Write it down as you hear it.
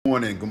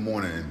Good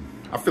morning.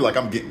 I feel like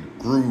I'm getting the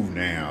groove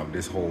now,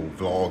 this whole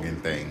vlogging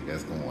thing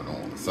that's going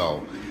on.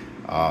 So,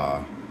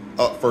 up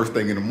first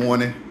thing in the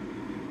morning,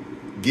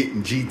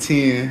 getting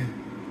G10,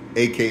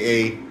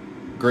 aka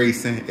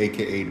Grayson,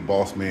 aka the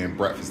boss man,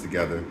 breakfast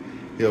together.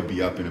 He'll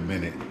be up in a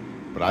minute,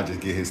 but I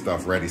just get his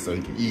stuff ready so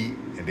he can eat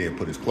and then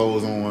put his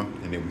clothes on,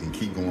 and then we can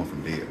keep going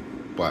from there.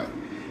 But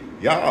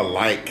y'all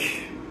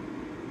like,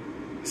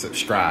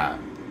 subscribe.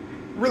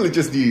 Really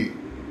just need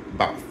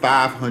about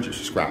 500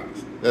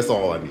 subscribers. That's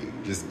all I need.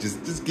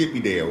 Just get me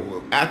there.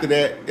 After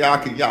that,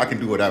 y'all can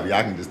do whatever.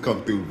 Y'all can just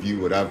come through, view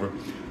whatever.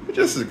 But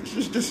just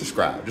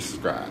subscribe. Just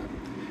subscribe.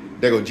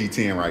 There go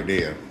G10 right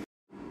there.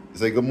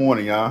 Say good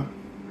morning, y'all.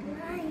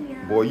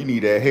 Boy, you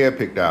need that hair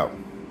picked out.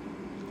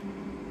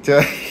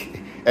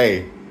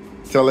 Hey,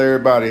 tell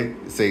everybody,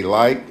 say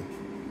like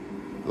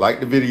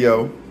the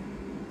video.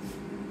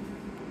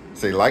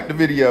 Say like the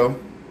video.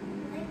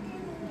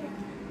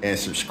 And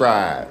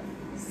subscribe.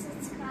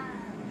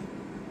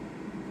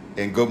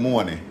 And good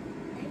morning.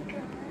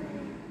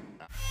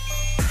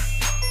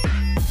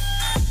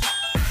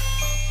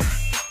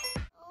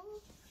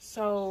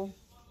 So,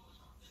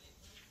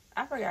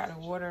 I forgot to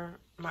water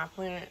my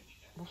plant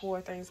before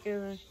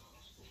Thanksgiving,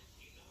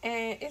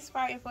 and it's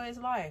fighting for its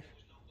life.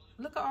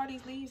 Look at all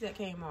these leaves that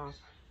came off,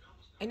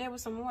 and there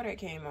was some more that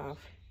came off.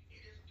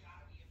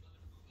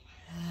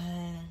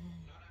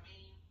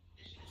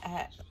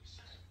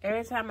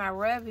 Every time I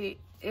rub it,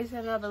 it's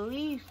another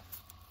leaf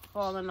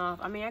falling off.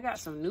 I mean, I got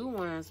some new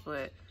ones,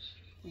 but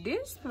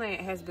this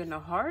plant has been the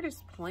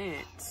hardest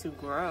plant to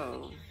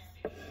grow.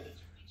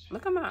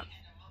 Look them up.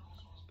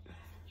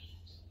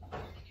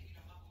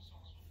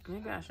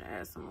 Maybe I should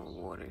add some more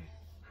water.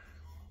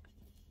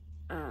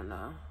 I don't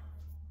know.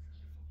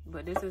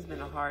 But this has been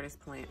the hardest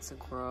plant to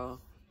grow.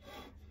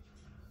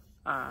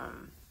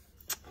 I'm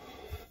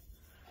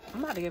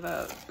about to give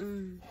up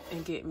and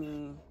get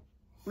me...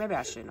 Maybe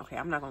I shouldn't. Okay,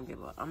 I'm not going to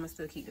give up. I'm going to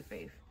still keep the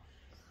faith.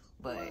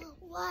 But...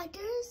 Why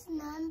there's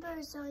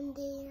numbers on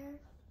there?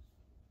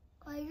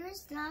 Why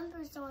there's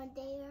numbers on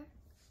there?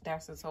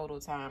 That's the total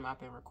time I've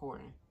been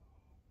recording.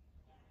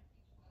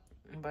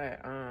 But,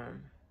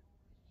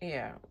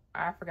 yeah,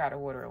 I forgot to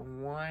order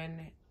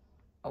one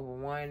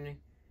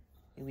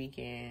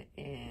weekend,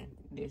 and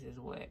this is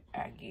what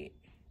I get.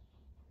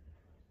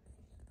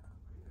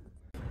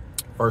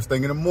 First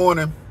thing in the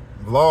morning,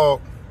 vlog.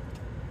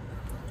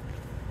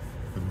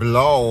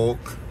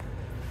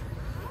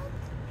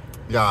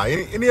 Yeah,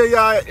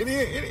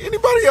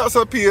 anybody else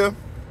up here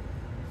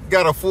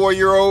got a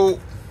 4-year-old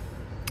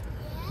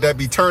that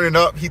be turning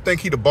up? He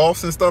think he the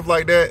boss and stuff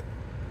like that?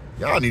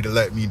 Y'all need to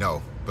let me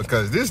know,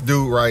 because this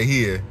dude right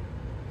here,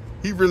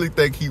 he really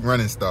think he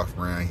running stuff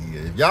around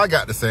here. If y'all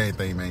got the same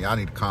thing, man, y'all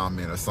need to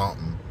comment or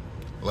something.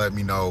 Let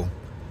me know,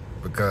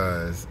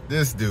 because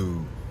this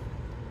dude,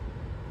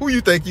 who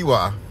you think you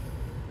are?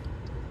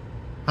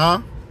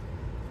 Huh?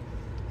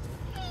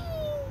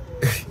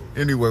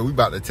 Anyway, we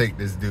about to take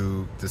this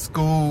dude to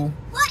school.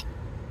 What?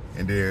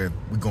 And then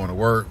we going to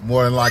work.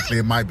 More than likely,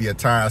 it might be a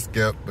time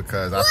skip,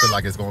 because I feel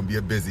like it's going to be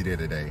a busy day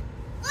today.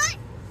 What?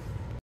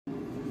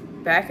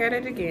 Back at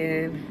it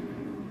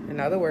again.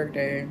 Another work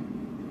day.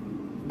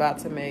 About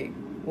to make,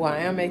 well, I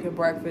am making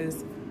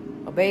breakfast,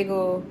 a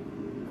bagel,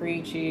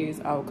 green cheese,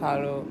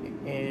 avocado,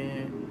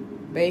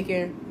 and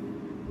bacon.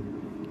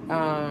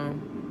 I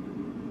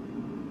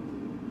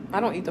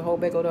don't eat the whole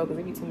bagel though, because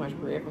it be too much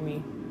bread for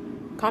me.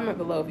 Comment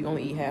below if you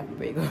only eat half a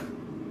bagel.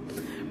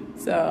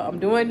 So I'm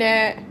doing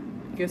that,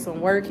 get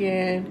some work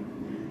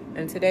in,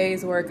 and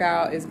today's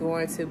workout is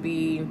going to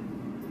be,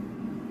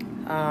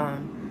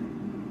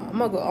 I'm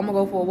gonna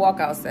go for a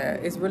walk outside.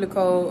 It's really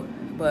cold,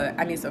 but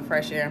I need some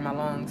fresh air in my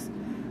lungs.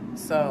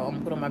 So I'm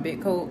gonna put on my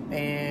big coat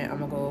and I'm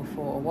gonna go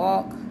for a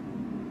walk.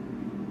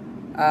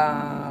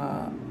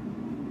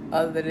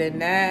 Other than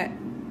that,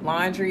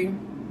 laundry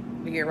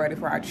to get ready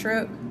for our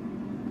trip.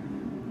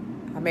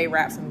 I may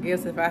wrap some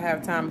gifts if I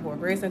have time before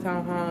Grayson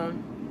comes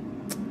home.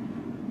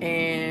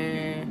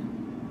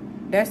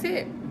 And that's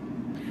it.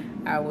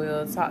 I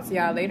will talk to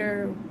y'all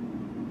later.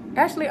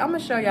 Actually, I'm gonna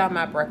show y'all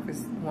my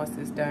breakfast once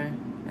it's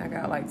done. I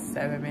got like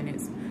 7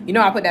 minutes. You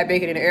know, I put that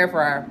bacon in the air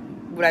fryer.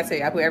 What I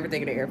say, I put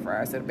everything in the air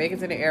fryer. So the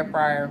bacon's in the air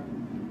fryer.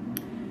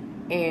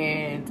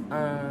 And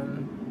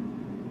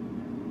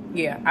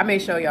yeah, I may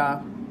show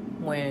y'all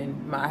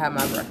when I have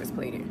my breakfast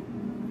plated.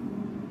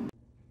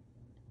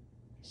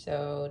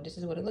 So this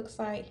is what it looks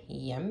like.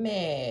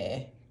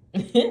 Yummy.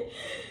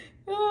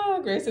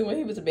 Oh, Grayson, when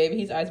he was a baby,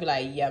 he'd always be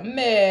like,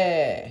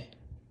 yummy.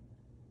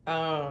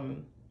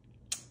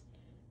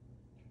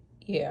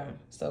 Yeah,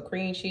 so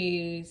cream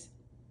cheese,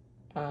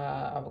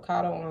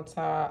 avocado on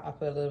top. I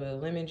put a little bit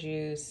of lemon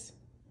juice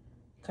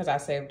because I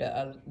saved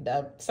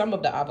some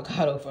of the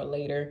avocado for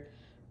later.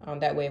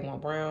 That way it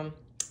won't brown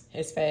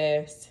as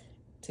fast.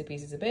 2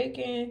 pieces of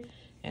bacon,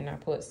 and I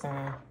put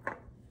some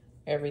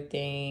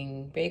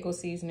everything bagel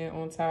seasoning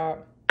on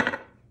top.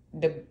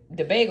 The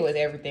bagel is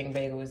everything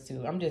bagel is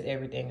too. I'm just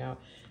everything out.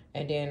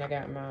 And then I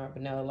got my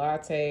vanilla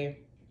latte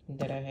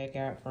that I had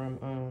got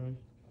from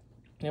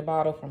a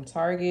bottle from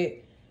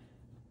Target.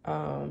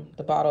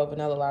 The bottle of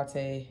vanilla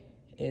latte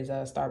is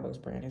a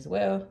Starbucks brand as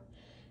well.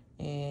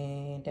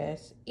 And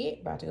that's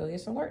it. About to go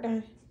get some work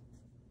done.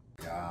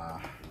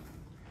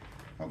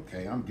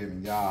 Okay, I'm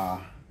giving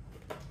y'all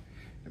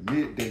the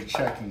midday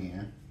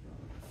check-in.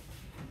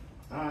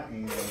 I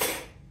am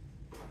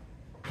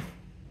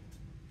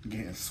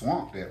getting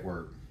swamped at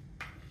work.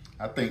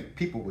 I think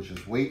people were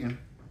just waiting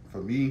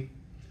for me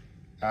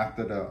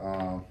after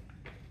the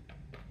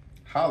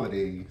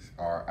holidays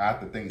or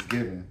after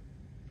Thanksgiving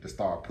to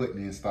start putting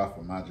in stuff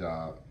for my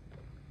job.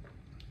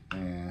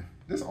 And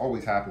this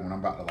always happens when I'm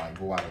about to like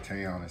go out of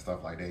town and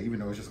stuff like that, even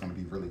though it's just gonna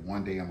be really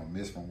one day I'm gonna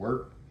miss from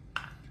work.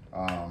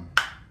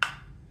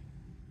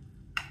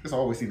 This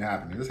always seems to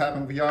happen. Does this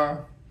happen for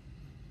y'all?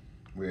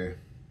 Where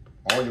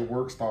all your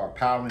work start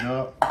piling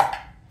up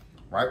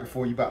right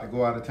before you about to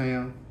go out of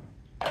town?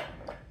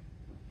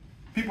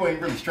 People ain't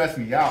really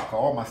stressing me out because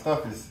all my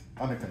stuff is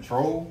under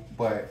control,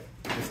 but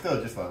it's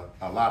still just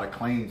a lot of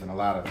claims and a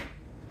lot of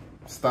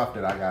stuff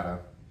that I gotta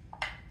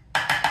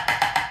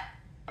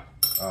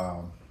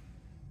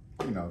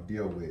you know,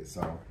 deal with.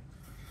 So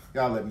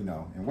y'all let me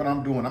know. And what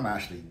I'm doing, I'm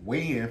actually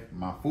weighing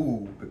my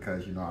food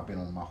because, you know, I've been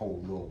on my whole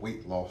little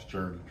weight loss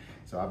journey.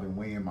 So I've been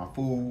weighing my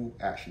food,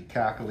 actually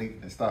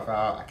calculating and stuff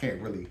out. I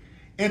can't really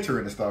enter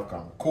into stuff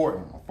because I'm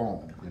recording on my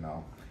phone, you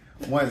know.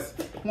 Once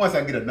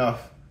I get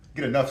enough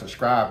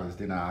subscribers,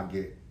 then I'll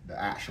get the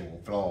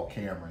actual vlog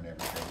camera and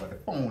everything. But the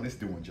phone is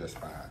doing just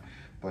fine.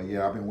 But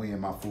yeah, I've been weighing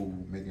my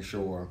food, making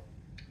sure,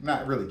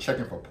 not really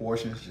checking for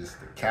portions, just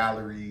the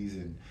calories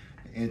and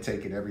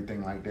intake and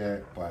everything like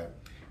that. But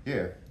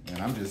yeah, and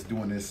I'm just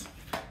doing this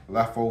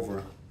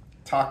leftover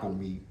taco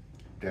meat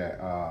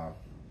that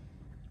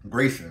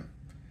Grayson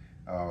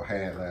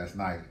had last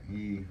night.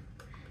 He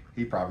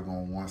probably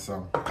gonna want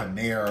some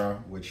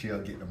Panera, which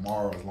he'll get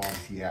tomorrow as long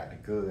as he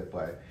acted good.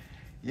 But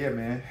yeah,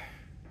 man,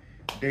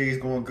 day's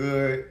going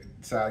good.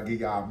 Decided to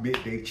give y'all a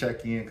midday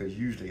check-in because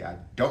usually I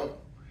don't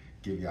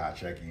give y'all a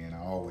check-in.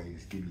 I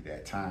always give you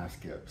that time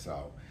skip.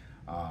 So,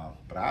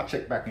 but I'll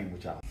check back in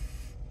with y'all.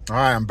 All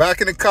right, I'm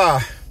back in the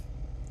car.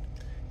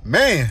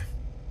 Man,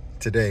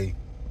 today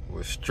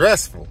was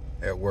stressful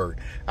at work.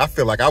 I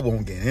feel like I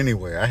won't get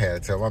anywhere. I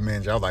had to tell my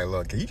manager, I was like,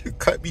 look, can you just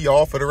cut me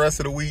off for the rest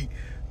of the week?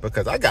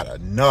 Because I got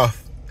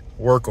enough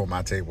work on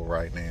my table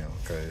right now.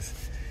 Because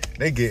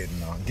they getting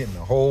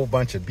a whole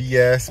bunch of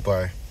BS,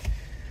 but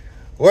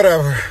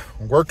whatever.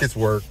 Work is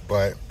work.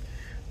 But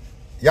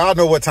y'all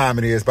know what time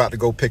it is. About to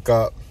go pick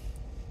up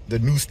the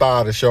new star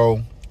of the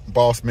show,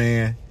 Boss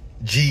Man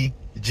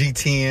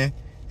G10,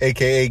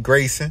 aka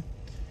Grayson.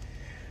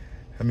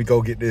 Let me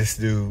go get this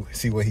dude,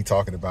 see what he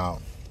talking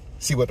about.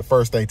 See what the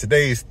first thing.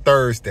 Today is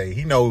Thursday.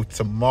 He know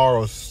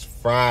tomorrow's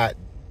Friday.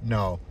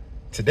 No,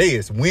 today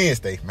is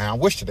Wednesday. Man, I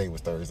wish today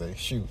was Thursday.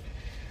 Shoot.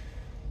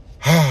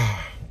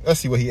 Let's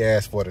see what he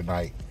asked for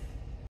tonight.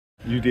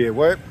 You did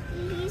what?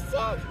 He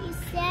said,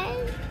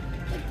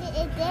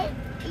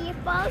 your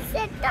phone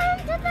said down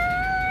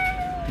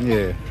tonight.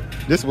 Yeah,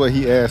 this is what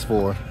he asked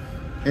for.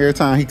 Every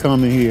time he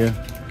come in here,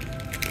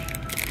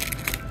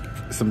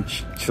 some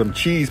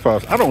cheese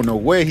puffs. I don't know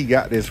where he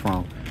got this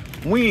from.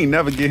 We ain't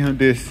never get him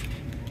this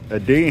a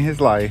day in his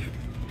life.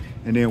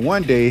 And then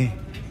one day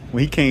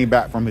when he came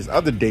back from his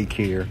other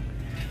daycare,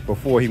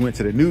 before he went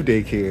to the new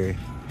daycare,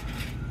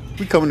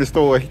 we come in the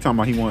store, he talking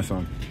about he wants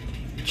some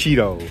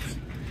Cheetos.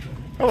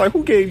 I was like,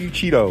 who gave you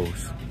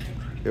Cheetos?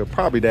 It was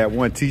probably that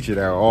one teacher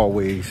that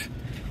always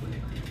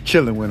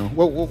chilling with him.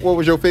 What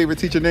was your favorite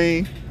teacher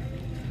name?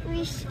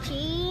 Miss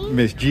G.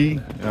 Miss G?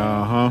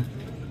 Uh-huh.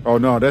 Oh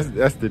no,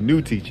 that's the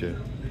new teacher.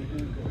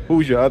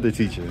 Who's your other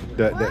teacher?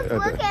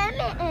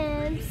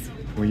 M&Ms.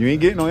 When you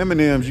ain't getting no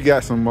M&Ms, you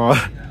got some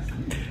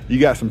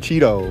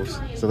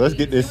Cheetos. So let's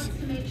get this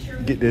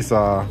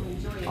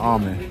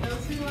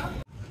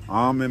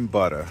almond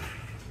butter.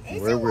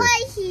 Is it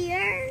right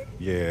here?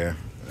 Yeah,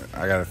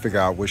 I gotta figure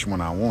out which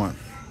one I want.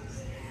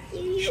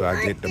 Should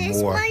I get the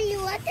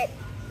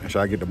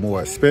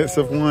more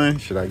expensive one?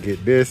 Should I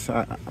get this?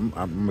 I'm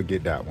gonna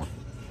get that one.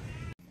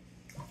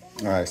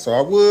 All right, so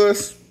I'm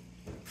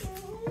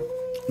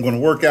gonna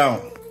work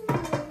out,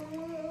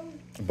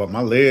 but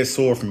my leg's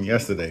sore from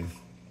yesterday.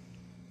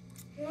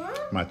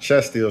 My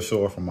chest still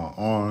sore from my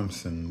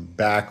arms and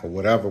back or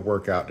whatever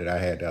workout that I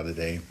had the other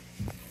day.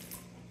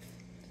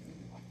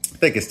 I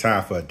think it's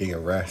time for a day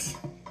of rest.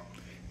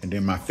 And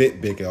then my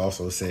Fitbit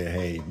also said,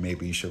 hey,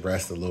 maybe you should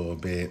rest a little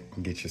bit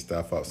and get your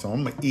stuff up. So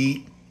I'm gonna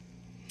eat.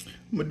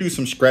 I'm gonna do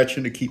some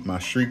stretching to keep my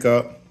streak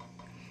up.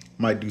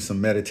 Might do some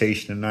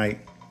meditation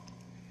tonight.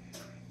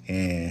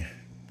 And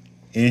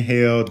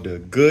inhale the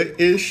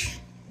good-ish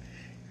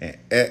and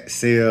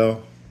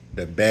exhale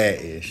the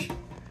bad-ish.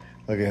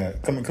 Look at her.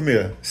 Come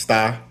here,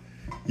 star.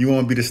 You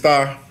want to be the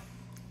star?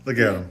 Look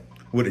at him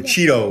with the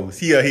Cheetos.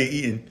 He out here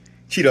eating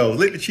Cheetos.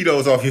 Lick the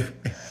Cheetos off you.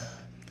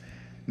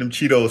 Them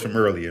Cheetos from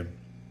earlier.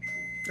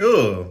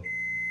 Ugh.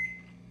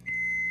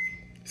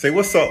 Say,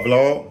 what's up,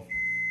 vlog?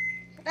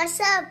 What's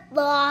up,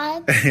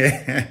 vlog?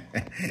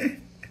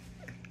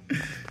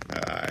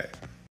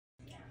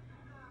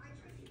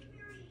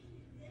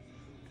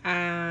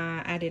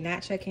 I I did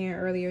not check in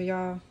earlier,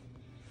 y'all.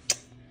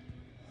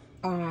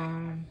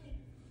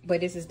 But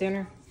this is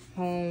dinner.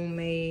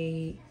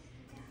 Homemade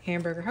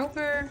hamburger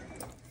helper.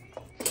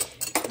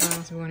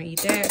 So we're gonna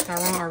eat that.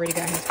 Tyrone already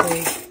got his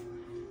plate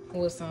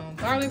with some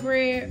garlic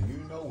bread.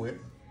 You know it.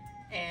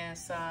 And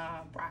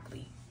some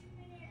broccoli.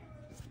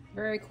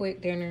 Very quick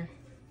dinner.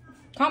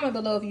 Comment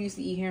below if you used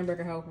to eat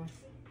hamburger helper.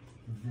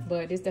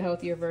 But this is the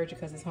healthier version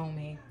because it's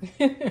homemade.